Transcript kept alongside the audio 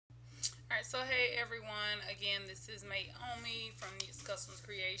Alright, so hey everyone, again, this is Mayomi from Neats Customs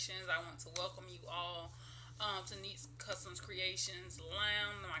Creations. I want to welcome you all to Neats Customs Creations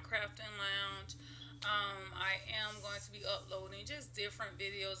Lounge, my crafting lounge. I am going to be uploading just different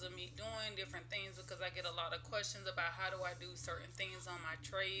videos of me doing different things because I get a lot of questions about how do I do certain things on my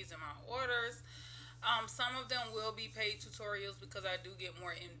trays and my orders. Some of them will be paid tutorials because I do get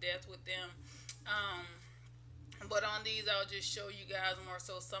more in depth with them. Um, but on these, I'll just show you guys more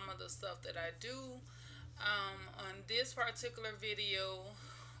so some of the stuff that I do. On this particular video,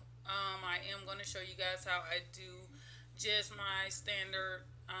 I am going to show you guys how I do just my standard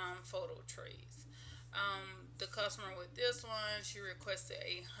photo trays. The customer with this one, she requested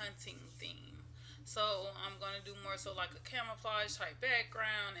a hunting theme. So I'm going to do more so like a camouflage type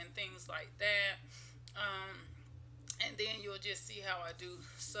background and things like that. Um, and then you'll just see how I do.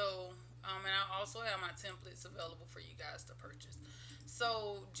 So, and I also have my templates available for you guys to purchase.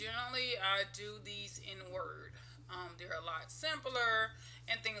 So generally, I do these in Word. They're a lot simpler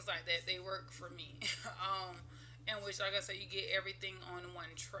and things like that. They work for me. In which, like I said, you get everything on one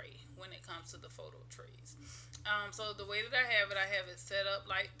tray when it comes to the photo trays. So the way that I have it set up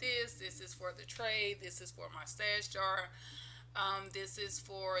like this. This is for the tray. This is for my stash jar. This is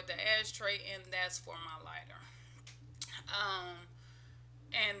for the ashtray, and that's for my lighter. Um,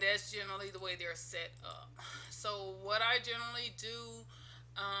 and that's generally the way they're set up. So what I generally do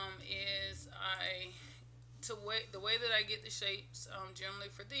is the way that I get the shapes generally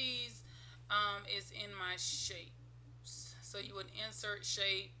for these is in my shapes. So you would insert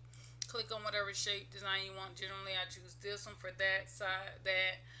shape, click on whatever shape design you want. Generally, I choose this one for that side,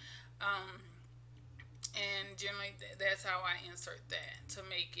 um, and generally that's how I insert that to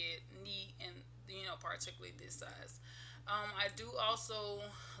make it neat and particularly this size. I do also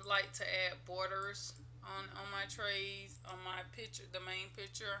like to add borders on my trays on my picture, the main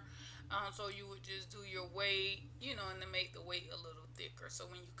picture. So you would just do your weight, and to make the weight a little thicker. So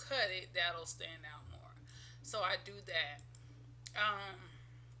when you cut it, that'll stand out more. So I do that. Um,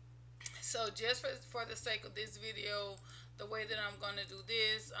 so just for the sake of this video, the way that I'm going to do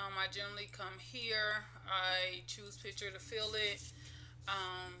this, I generally come here, I choose picture to fill it.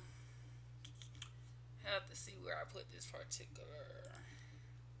 Um, have to see where I put this particular.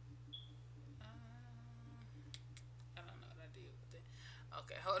 I don't know what I did with it.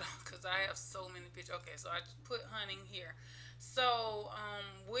 Okay, hold on, because I have so many pictures. Okay, so I put hunting here. So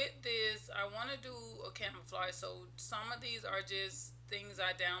with this, I want to do a camouflage. So some of these are just things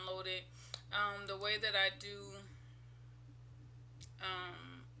I downloaded. The way that I do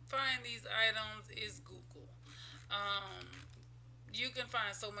find these items is Google. Um, you can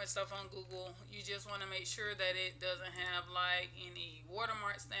find so much stuff on Google. You just want to make sure that it doesn't have like any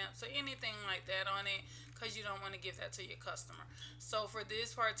watermark stamps or anything like that on it because you don't want to give that to your customer. So for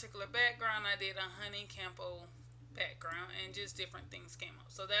this particular background, I did a hunting campo background and just different things came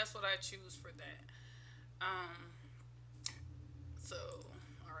up. So that's what I choose for that. Um, so,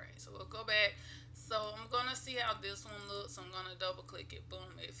 all right, so we'll go back. So I'm going to see how this one looks. I'm going to double click it.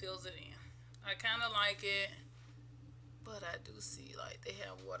 Boom, it fills it in. I kind of like it. But I do see like they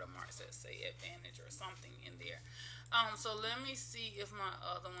have watermarks that say advantage or something in there. So let me see if my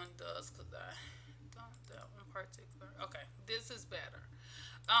other one does because I don't that one particular. Okay, this is better.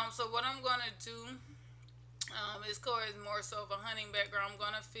 So what I'm gonna do is more so of a hunting background. I'm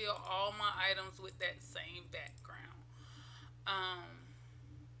gonna fill all my items with that same background.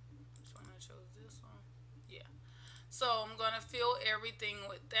 Which one I chose this one? Yeah. So I'm gonna fill everything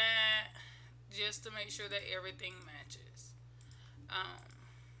with that just to make sure that everything matches. Um,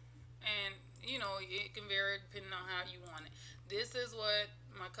 and it can vary depending on how you want it. This is what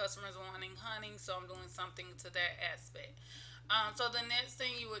my customers wanting hunting, so I'm doing something to that aspect. So the next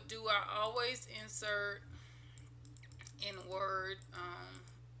thing you would do, I always insert in Word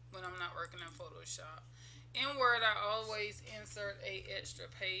when I'm not working in Photoshop. In Word, I always insert a extra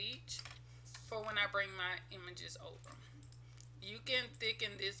page for when I bring my images over. You can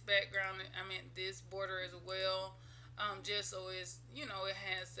thicken this background, this border as well, just so it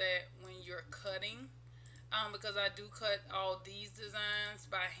has that when you're cutting, because I do cut all these designs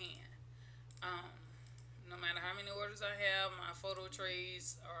by hand. No matter how many orders I have, my photo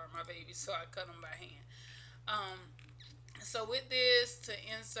trays are my babies, so I cut them by hand. So with this, to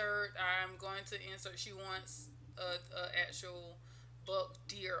insert, I'm going to insert, she wants a actual buck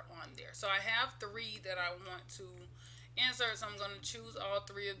deer on there. So I have 3 that I want to insert, so I'm going to choose all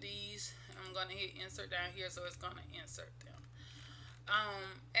 3 of these. I'm going to hit insert down here, so it's going to insert them.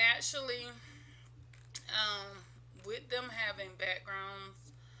 Actually, with them having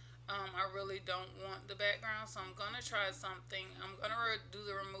backgrounds, I really don't want the background, so I'm going to try something. I'm going to do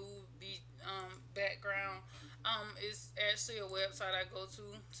the remove background. It's actually a website I go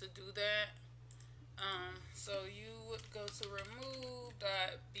to do that. So you would go to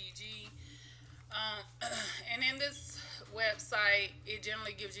remove.bg. And in this website, it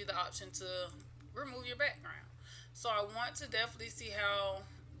generally gives you the option to remove your background. So I want to definitely see how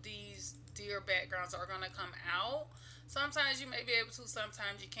these deer backgrounds are going to come out. Sometimes you may be able to,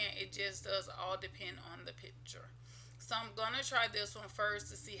 sometimes you can't. It just does all depend on the picture. So I'm going to try this one first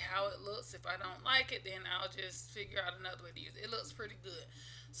to see how it looks. If I don't like it, then I'll just figure out another way to use it. It looks pretty good.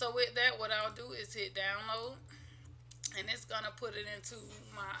 So with that, what I'll do is hit download, and it's going to put it into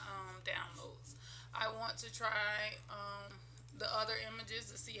my downloads. I want to try the other images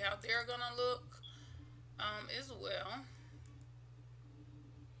to see how they're going to look as well.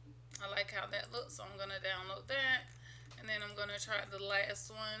 I like how that looks, so I'm going to download that. And then I'm going to try the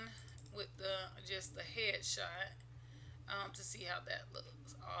last one with just the headshot to see how that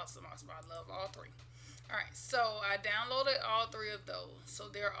looks. Awesome. I love all three. Alright, so I downloaded all three of those. So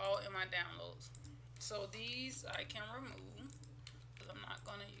they're all in my downloads. So these I can remove because I'm not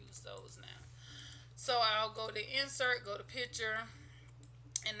going to use those now. So I'll go to insert, go to picture,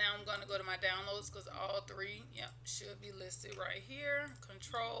 and now I'm going to go to my downloads because all three, should be listed right here.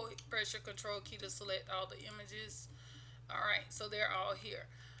 Press your control key to select all the images. Alright, so they're all here.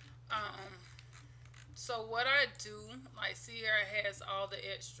 So what I do, like see here it has all the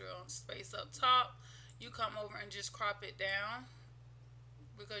extra space up top. You come over and just crop it down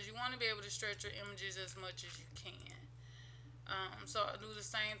because you want to be able to stretch your images as much as you can. So I'll do the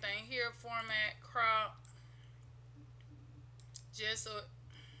same thing here, format, crop. Just so,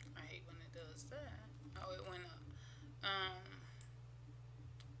 I hate when it does that. Oh, it went up.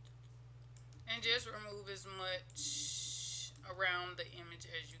 And just remove as much around the image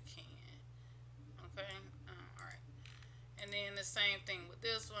as you can. Okay, alright. And then the same thing with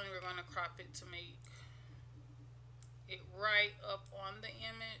this one, we're going to crop it to make it right up on the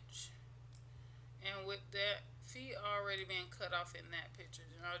image. And with that feet already being cut off in that picture,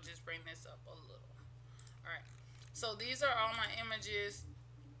 then I'll just bring this up a little. Alright, so these are all my images.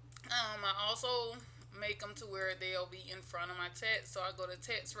 I also make them to where they'll be in front of my text. So I go to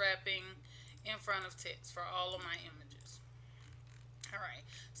text wrapping, in front of text for all of my images. Alright,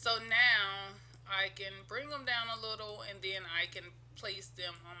 so now I can bring them down a little and then I can place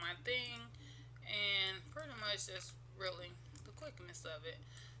them on my thing, and pretty much that's really the quickness of it.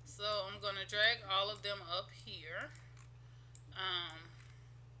 So I'm going to drag all of them up here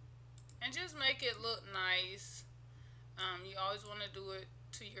and just make it look nice. You always want to do it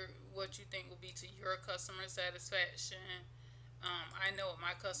to what you think will be to your customer satisfaction. I know what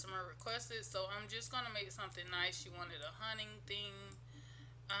my customer requested, so I'm just going to make something nice. She wanted a hunting thing.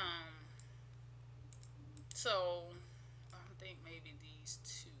 So I think maybe these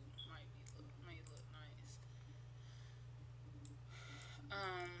two may look nice.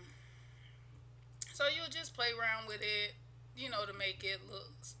 So you'll just play around with it, to make it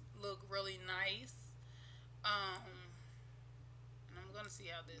look really nice. And I'm gonna see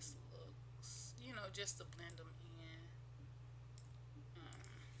how this looks, just to blend them in.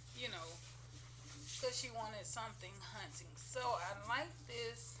 Because she wanted something hunting. So I like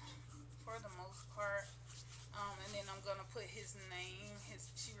this for the most part. And then I'm gonna put his name.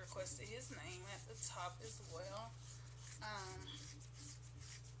 She requested his name at the top as well.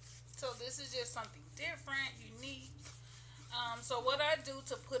 So this is just something different, unique. So what I do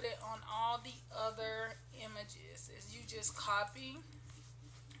to put it on all the other images is you just copy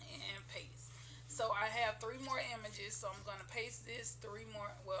and paste. So I have 3 more images, so I'm gonna paste this 3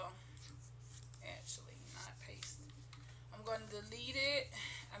 more. Well, actually not paste. I'm gonna delete it.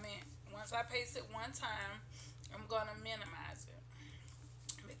 Once I paste it one time, I'm gonna minimize it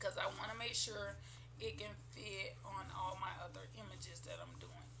because I want to make sure it can fit on all my other images that I'm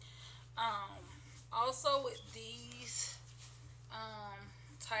doing. Also with these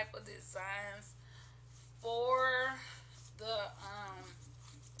type of designs for the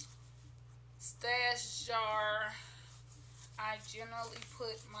stash jar, I generally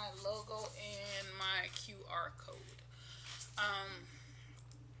put my logo and my QR code.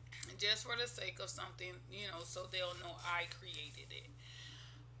 Just for the sake of something, so they'll know I created it.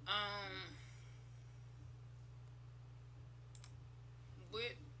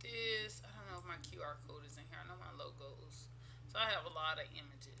 With this, I don't know if my QR code is in here. I know my logos. So I have a lot of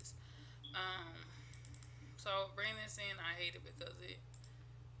images. So I'll bring this in. I hate it because it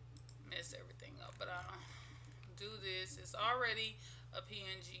messed everything up. But I'll do this. It's already a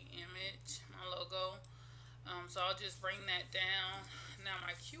PNG image, my logo. So I'll just bring that down. Now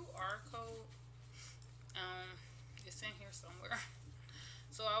my QR code, it's in here somewhere.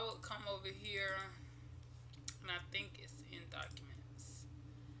 So I will come over here and I think it's in documents.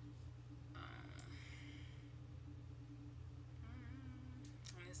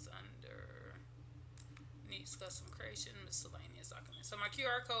 And it's under Needs Custom Creation, miscellaneous documents. So my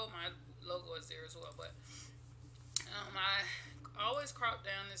QR code, my logo is there as well, but I always crop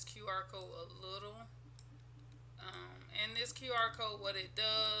down this QR code a little. And this QR code, what it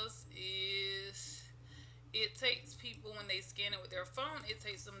does is it takes people, when they scan it with their phone, it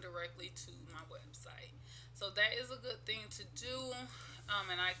takes them directly to my website. So that is a good thing to do.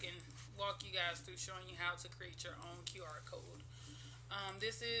 And I can walk you guys through showing you how to create your own QR code.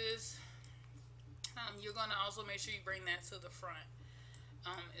 This is, you're going to also make sure you bring that to the front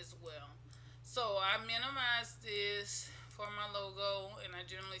as well. So I minimize this for my logo, and I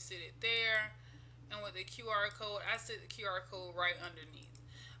generally sit it there. And with the QR code, I sit the QR code right underneath.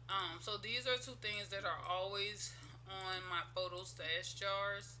 So these are two things that are always on my photo stash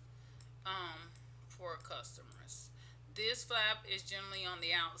jars for customers. This flap is generally on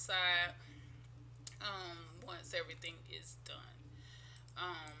the outside once everything is done.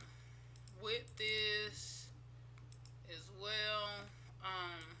 With this as well,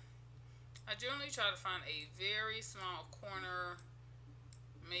 I generally try to find a very small corner,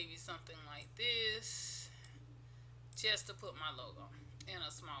 maybe something like this, just to put my logo in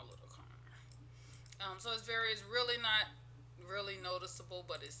a small little corner. So it's really not really noticeable,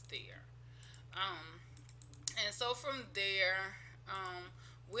 but it's there. And so from there,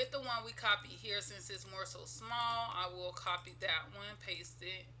 with the one we copy here, since it's more so small, I will copy that one, paste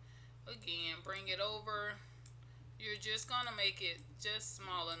it again, bring it over. You're just gonna make it just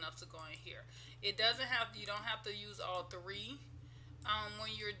small enough to go in here. It doesn't have, you don't have to use all three when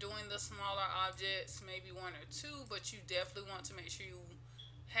you're doing the smaller objects, maybe one or two, but you definitely want to make sure you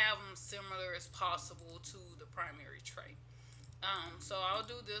have them similar as possible to the primary tray. So I'll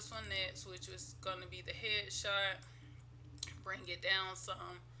do this one next, which is going to be the headshot. Bring it down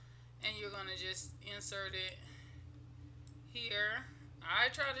some, and you're going to just insert it here. I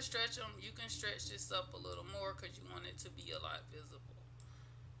try to stretch them. You can stretch this up a little more because you want it to be a lot visible,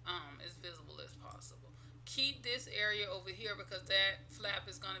 as visible as possible. Keep this area over here because that flap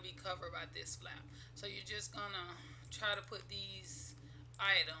is going to be covered by this flap. So you're just going to try to put these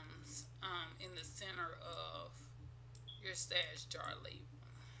items in the center of your stash jar label.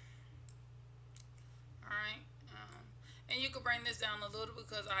 Alright, and you can bring this down a little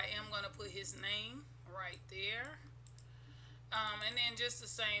because I am going to put his name right there. And then just the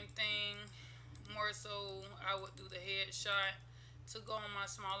same thing, more so I would do the headshot to go on my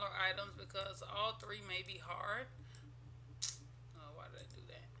smaller items because all three may be hard. Oh, why did I do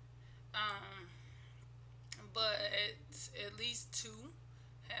that? But at least two,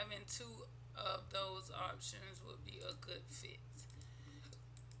 having two of those options would be a good fit.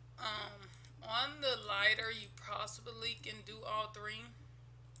 On the lighter, you possibly can do all three.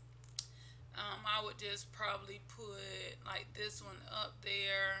 I would just probably put like this one up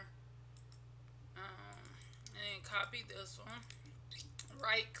there, and then copy this one,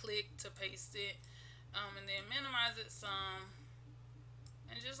 right click to paste it, and then minimize it some,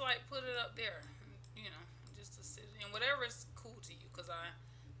 and just like put it up there, you know, just to sit in whatever is cool to you, because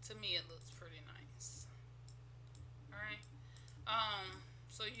to me it looks pretty nice. Alright,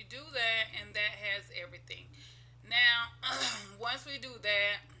 so you do that, and that has everything. Now once we do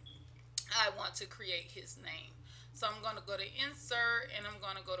that, I want to create his name. So I'm going to go to insert, and I'm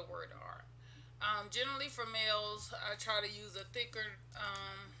going to go to word art. Generally for males, I try to use a thicker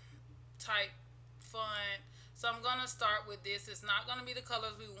type font. So I'm going to start with this. It's not going to be the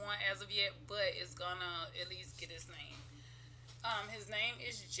colors we want as of yet, but it's going to at least get his name. His name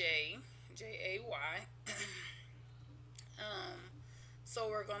is Jay, J-A-Y.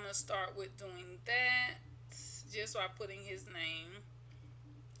 So we're going to start with doing that just by putting his name.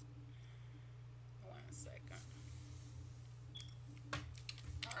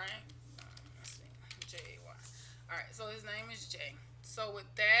 Alright, let's see, J-A-Y. Alright, so his name is Jay. So with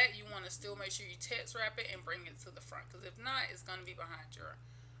that, you want to still make sure you text wrap it and bring it to the front, because if not, it's going to be behind your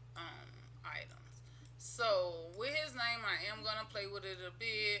items. So with his name, I am going to play with it a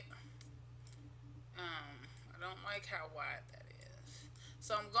bit. I don't like how wide that is.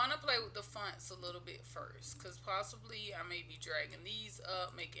 So I'm going to play with the fonts a little bit first, because possibly I may be dragging these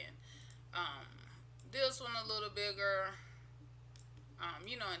up, making this one a little bigger.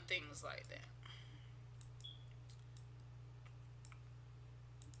 You know, and things like that.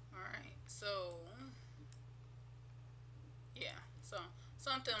 Alright, so yeah, so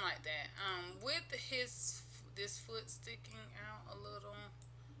something like that. With this foot sticking out a little,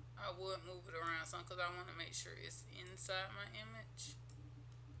 I would move it around some because I want to make sure it's inside my image.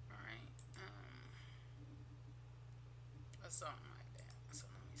 Alright, something like that. So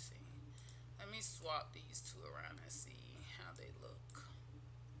let me see. Let me swap these two around and see how they look.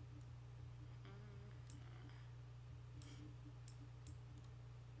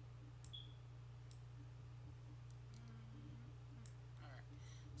 Alright,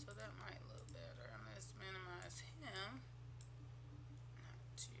 so that might look better. Let's minimize him.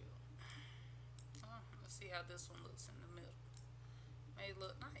 Not you. Oh, let's see how this one looks in the middle. May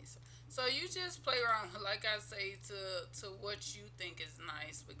look nice. So you just play around, like I say, to what you think is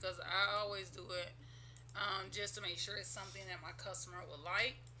nice, because I always do it just to make sure it's something that my customer will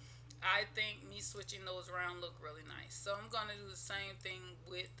like. I think me switching those around look really nice. So I'm going to do the same thing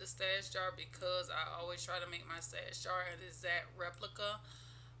with the stash jar, because I always try to make my stash jar an exact replica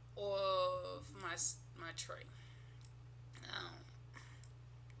of my tray. Um,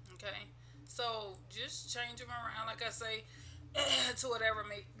 okay, so just change them around, like I say, to whatever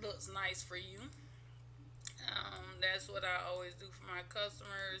looks nice for you. That's what I always do for my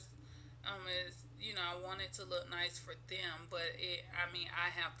customers. Is, I want it to look nice for them, but I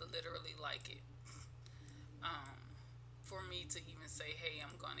have to literally like it. Um, for me to even say, hey,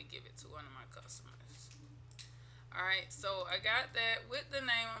 I'm going to give it to one of my customers. All right, so I got that with the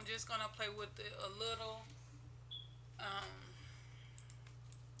name. I'm just going to play with it a little, um,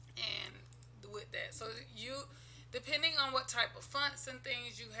 and with that. So depending on what type of fonts and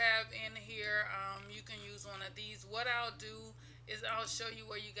things you have in here, you can use one of these. What I'll do is I'll show you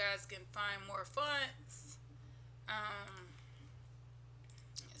where you guys can find more fonts.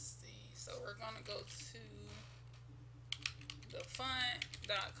 Let's see. So we're going to go to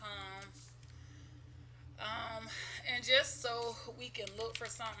thefont.com. And just so we can look for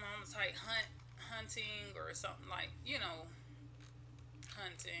something, I'm going to type hunting or something like,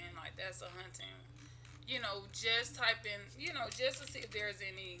 hunting, like that's a hunting. Just type in, just to see if there's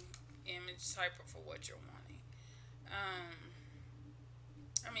any image typer for what you're wanting.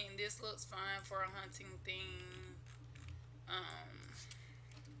 This looks fine for a hunting thing. Let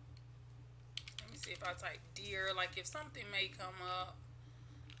me see if I type deer, like if something may come up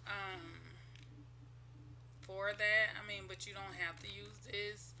for that. But you don't have to use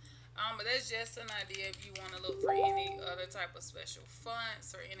this. But that's just an idea if you want to look for any other type of special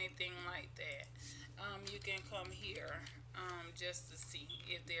fonts or anything like that. You can come here just to see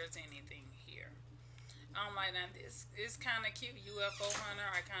if there's anything here. Like now, this is kind of cute, UFO Hunter.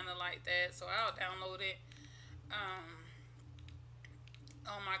 I kind of like that, so I'll download it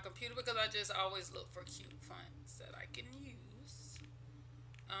on my computer, because I just always look for cute fonts that I can use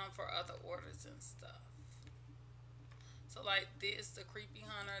for other orders and stuff. So like this, the Creepy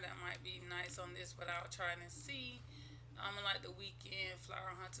Hunter, that might be nice on this without trying to see. Like the Weekend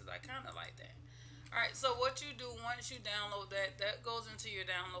Flower Hunters, I kind of like that. Alright, so what you do once you download that goes into your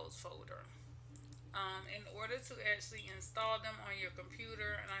downloads folder. In order to actually install them on your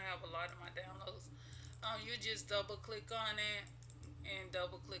computer, and I have a lot of my downloads, you just double click on it and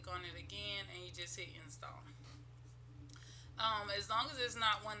double click on it again, and you just hit install. As long as it's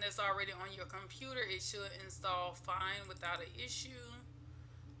not one that's already on your computer, it should install fine without an issue.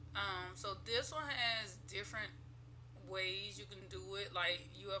 So this one has different ways you can do it,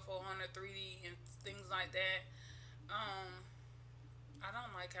 like UFO Hunter 3D and things like that. I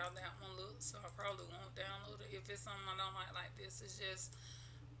don't like how that one looks, so I probably won't download it. If it's something I don't like this, it's just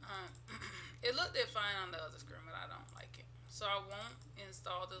it looked fine on the other screen, but I don't like it, so I won't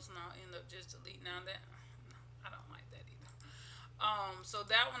install this, and I'll end up just deleting. Now that I don't like that either. So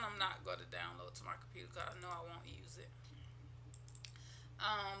that one I'm not going to download to my computer, because I know I won't use it.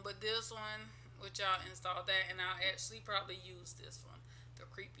 But this one, which I'll install that, and I'll actually probably use this one, the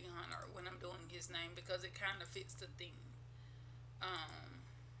Creepy Hunter, when I'm doing his name, because it kind of fits the theme.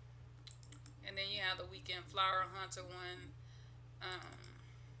 And then you have the Weekend Flower Hunter one.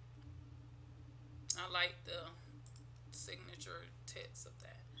 I like the signature text of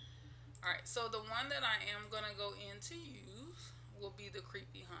that. Alright, so the one that I am going to go in to use will be the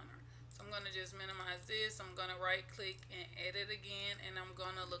Creepy Hunter. So I'm going to just minimize this. I'm going to right click and edit again, and I'm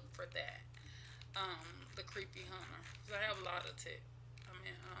going to look for that. The Creepy Hunter. So I have a lot of text.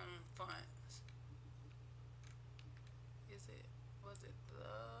 Fonts. Was it the...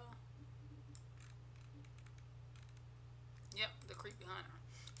 Yep, the Creepy Hunter.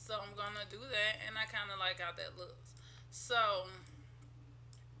 So I'm going to do that, and I kind of like how that looks. So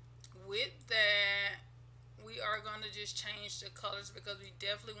with that, we are going to just change the colors, because we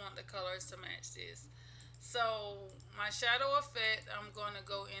definitely want the colors to match this. So my shadow effect, I'm going to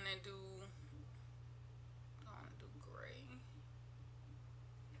go in and do gray.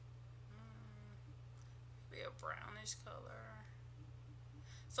 Maybe a brownish color.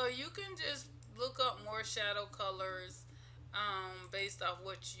 So you can just look up more shadow colors based off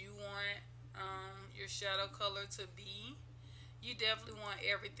what you want your shadow color to be. You definitely want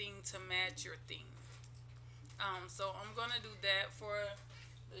everything to match your theme. So I'm gonna do that for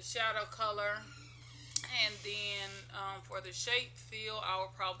the shadow color, and then for the shape feel, I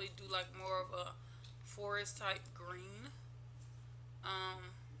will probably do like more of a forest type green.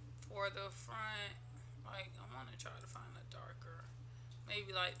 For the front, like I want to try to find a darker,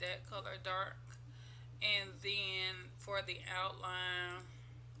 maybe like that color dark, and then for the outline,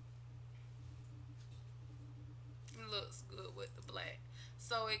 it looks good with the black.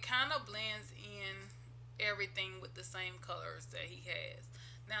 So it kind of blends in everything with the same colors that he has.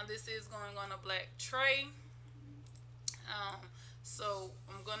 Now this is going on a black tray. So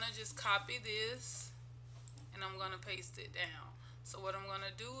I'm gonna just copy this and I'm gonna paste it down. So what I'm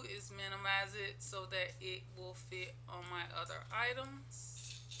gonna do is minimize it so that it will fit on my other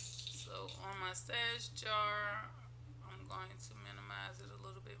items. So on my stash jar, I'm going to minimize it a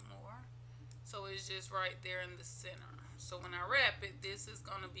little bit more. So it's just right there in the center. So when I wrap it, this is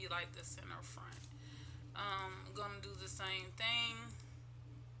gonna be like the center front. I'm gonna do the same thing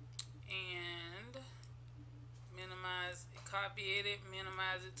and minimize, copy edit,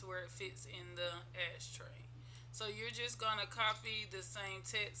 minimize it to where it fits in the ashtray. So you're just gonna copy the same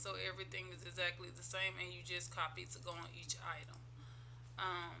text so everything is exactly the same, and you just copy to go on each item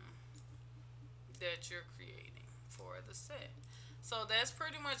that you're creating for the set. So that's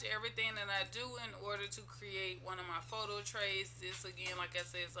pretty much everything that I do in order to create one of my photo trays. This again, like I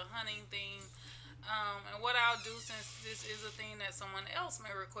said, is a hunting theme. And what I'll do, since this is a thing that someone else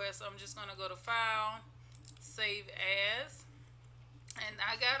may request, I'm just gonna go to File, Save As, and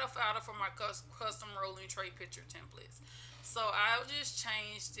I got a folder for my custom rolling tray picture templates. So I'll just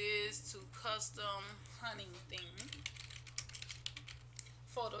change this to custom hunting theme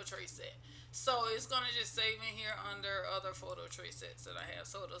photo tray set. So it's gonna just save in here under other photo tray sets that I have.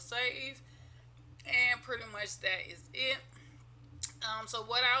 So it'll save, and pretty much that is it. So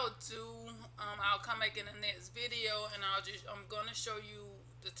what I'll do, I'll come back in the next video and I'm gonna show you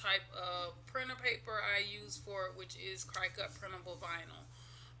the type of printer paper I use for it, which is Cricut printable vinyl.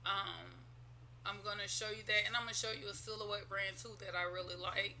 I'm gonna show you that, and I'm gonna show you a Silhouette brand too that I really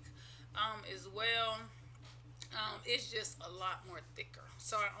like as well. It's just a lot more thicker,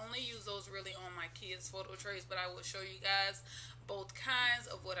 so I only use those really on my kids' photo trays, but I will show you guys both kinds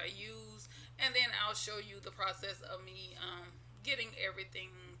of what I use, and then I'll show you the process of me getting everything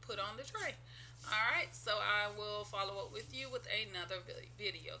put on the tray. Alright, so I will follow up with you with another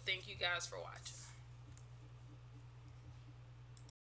video. Thank you guys for watching.